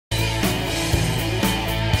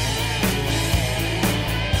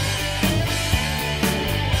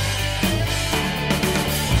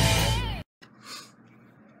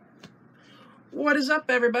What is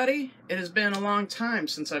up, everybody? It has been a long time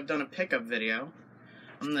since I've done a pickup video.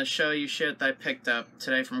 I'm going to show you shit that I picked up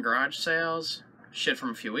today from garage sales, shit from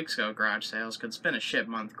a few weeks ago garage sales, because it's been a shit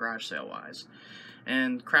month garage sale-wise,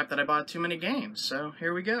 and crap that I bought too many games, so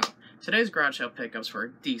here we go. Today's garage sale pickups were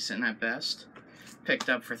decent at best. Picked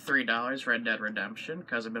up for $3 Red Dead Redemption,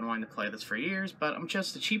 because I've been wanting to play this for years, but I'm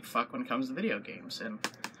just a cheap fuck when it comes to video games, and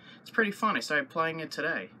it's pretty fun. I started playing it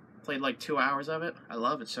today. Played like 2 hours of it. I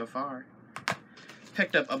love it so far.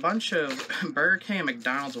 Picked up a bunch of Burger King and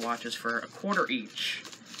McDonald's watches for $1 each.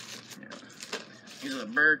 Yeah. These are the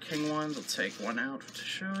Burger King ones. I'll take one out to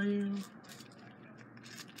show you.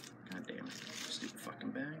 God damn it. Stupid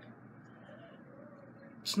fucking bag.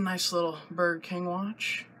 It's a nice little Burger King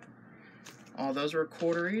watch. All those were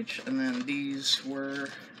 $1 each. And then these were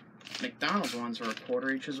McDonald's ones were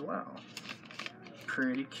 $1 each as well.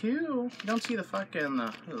 Pretty cool. You don't see the fucking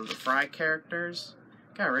the fry characters.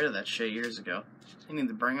 Got rid of that shit years ago. You need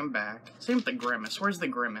to bring them back. Same with the Grimace. Where's the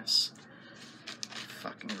Grimace?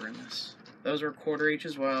 Fucking Grimace. Those were $1 each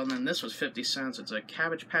as well. And then this was 50 cents. It's a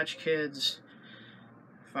Cabbage Patch Kids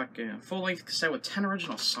fucking full-length cassette with 10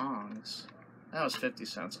 original songs. That was 50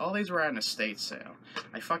 cents. All these were at an estate sale.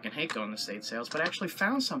 I fucking hate going to estate sales, but I actually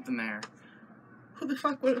found something there. Who the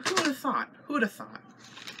fuck would have thought? Who would have thought?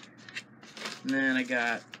 And then I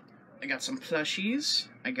got some plushies.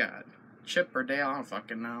 I got Chip or Dale, I don't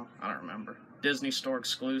fucking know. I don't remember. Disney Store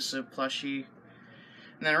exclusive plushie.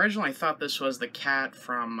 And then originally I thought this was the cat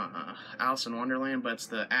from Alice in Wonderland, but it's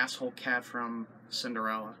the asshole cat from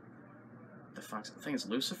Cinderella. The fuck? I think it's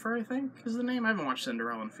Lucifer, I think, is the name. I haven't watched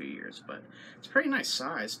Cinderella in a few years, but it's a pretty nice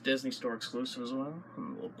size. Disney Store exclusive as well.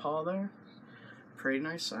 And a little paw there. Pretty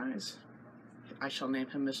nice size. I shall name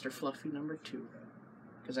him Mr. Fluffy number 2.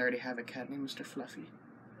 Because I already have a cat named Mr. Fluffy.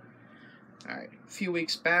 Alright, a few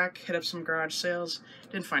weeks back, hit up some garage sales.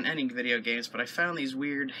 Didn't find any video games, but I found these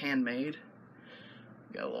weird handmade.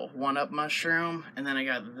 Got a little one-up mushroom, and then I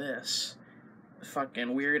got this.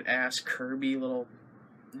 Fucking weird-ass Kirby little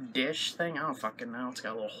dish thing. I don't fucking know. It's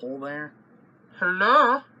got a little hole there.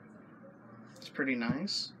 Hello? It's pretty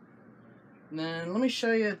nice. And then, let me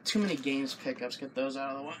show you Too Many Games pickups. Get those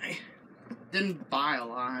out of the way. Didn't buy a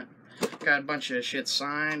lot. Got a bunch of shit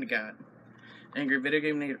signed. Got Angry Video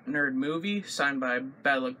Game Nerd Movie, signed by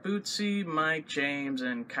Bad Luck Bootsy, Mike, James,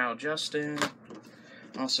 and Kyle Justin.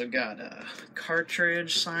 Also got a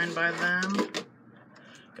cartridge signed by them.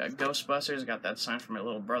 Got Ghostbusters, got that signed from my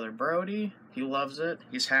little brother Brody. He loves it,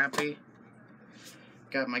 he's happy.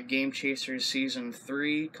 Got my Game Chasers Season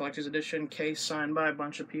 3 Collector's Edition case signed by a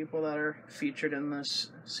bunch of people that are featured in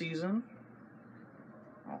this season.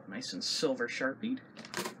 All nice and silver sharpied.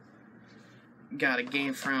 Got a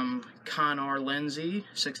game from Connor Lindsay,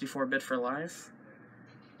 64-bit for life.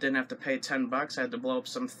 Didn't have to pay $10. I had to blow up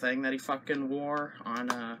some thing that he fucking wore on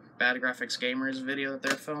Bad Graphics Gamers video that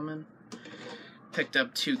they're filming. Picked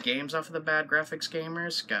up 2 games off of the Bad Graphics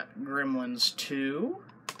Gamers. Got Gremlins 2.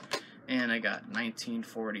 And I got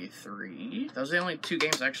 1943. Those are the only 2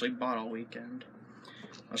 games I actually bought all weekend.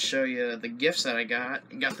 I'll show you the gifts that I got.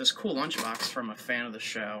 I got this cool lunchbox from a fan of the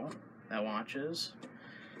show that watches.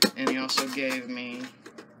 And he also gave me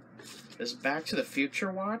this Back to the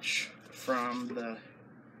Future watch from the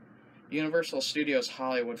Universal Studios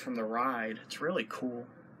Hollywood from the ride. It's really cool.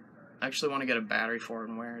 I actually want to get a battery for it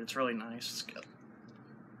and wear it. It's really nice. It's good.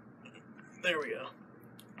 There we go.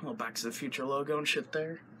 A little Back to the Future logo and shit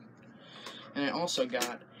there. And I also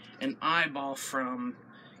got an eyeball from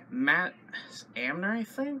Matt Amner, I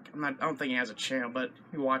think? I don't think he has a channel, but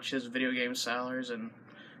he watches video game sellers and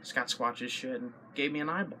Scott Squatch's shit and gave me an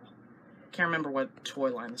eyeball. Can't remember what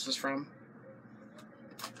toy line this is from.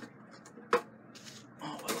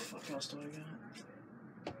 Oh, what the fuck else do I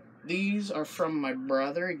got? These are from my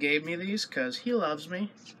brother. He gave me these because he loves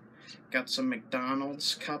me. Got some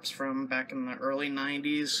McDonald's cups from back in the early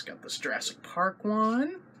 90s. Got this Jurassic Park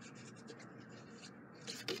one.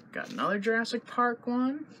 Got another Jurassic Park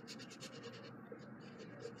one.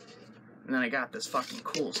 And then I got this fucking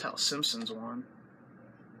cool as hell Simpsons one.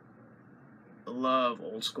 I love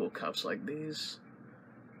old school cups like these.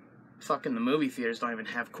 Fucking the movie theaters don't even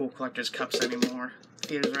have cool collector's cups anymore.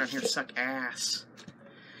 Theaters around here suck ass.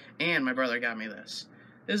 And my brother got me this.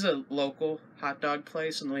 This is a local hot dog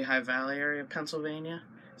place in the Lehigh Valley area of Pennsylvania.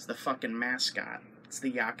 It's the fucking mascot. It's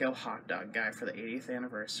the Yakko hot dog guy for the 80th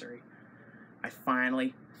anniversary. I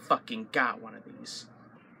finally fucking got one of these.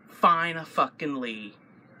 Fine-a-fucking-ly.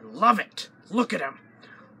 I love it. Look at him.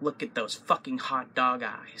 Look at those fucking hot dog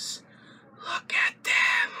eyes. Look at them.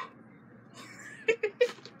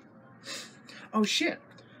 Oh shit.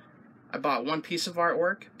 I bought one piece of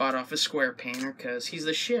artwork, bought off a square painter, because he's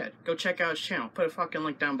the shit. Go check out his channel. Put a fucking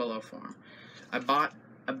link down below for him. I bought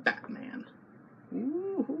a Batman.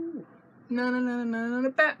 Woohoo.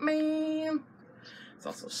 No, Batman. It's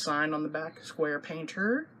also signed on the back, square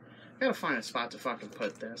painter. I gotta find a spot to fucking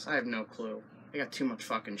put this. I have no clue. I got too much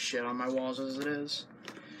fucking shit on my walls as it is.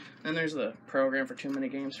 And there's the program for Too Many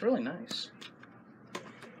Games. Really nice.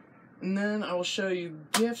 And then I will show you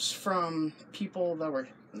gifts from people that were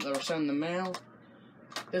sent in the mail.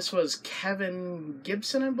 This was Kevin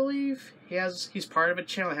Gibson, I believe. He's part of a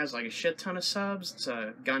channel that has like a shit ton of subs. It's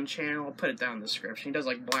a gun channel. I'll put it down in the description. He does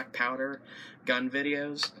like black powder gun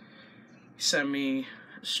videos. He sent me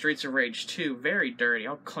Streets of Rage 2, very dirty.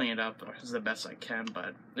 I'll clean it up as the best I can,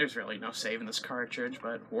 but there's really no saving this cartridge,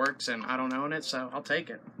 but it works and I don't own it, so I'll take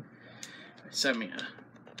it. He sent me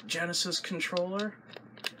a Genesis controller.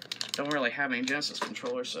 Don't really have any Genesis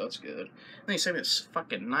controllers, so it's good. And then he sent me this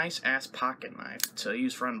fucking nice-ass pocket knife to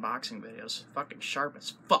use for unboxing videos. Fucking sharp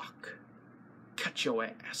as fuck. Cut your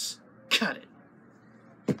ass. Cut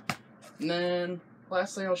it. And then,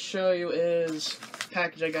 last thing I'll show you is a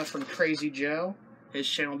package I got from Crazy Joe. His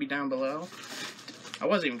channel will be down below. I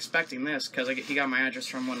wasn't even expecting this, because he got my address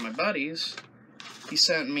from one of my buddies. He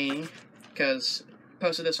sent me, because I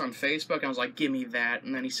posted this on Facebook, and I was like, give me that,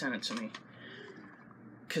 and then he sent it to me.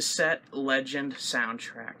 Cassette Legend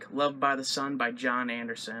soundtrack. Loved by the Sun by John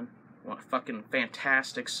Anderson. What a fucking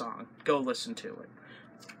fantastic song. Go listen to it.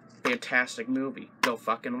 Fantastic movie. Go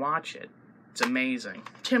fucking watch it. It's amazing.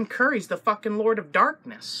 Tim Curry's the fucking Lord of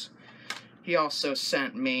Darkness. He also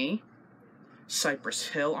sent me Cypress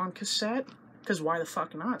Hill on cassette. Because why the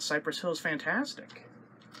fuck not? Cypress Hill is fantastic.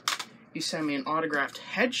 He sent me an autographed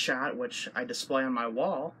headshot, which I display on my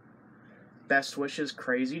wall. Best wishes,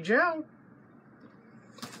 Crazy Joe.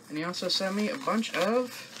 And he also sent me a bunch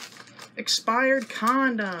of expired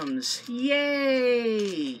condoms.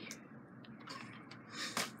 Yay!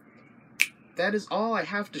 That is all I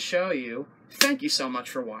have to show you. Thank you so much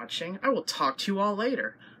for watching. I will talk to you all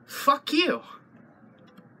later. Fuck you!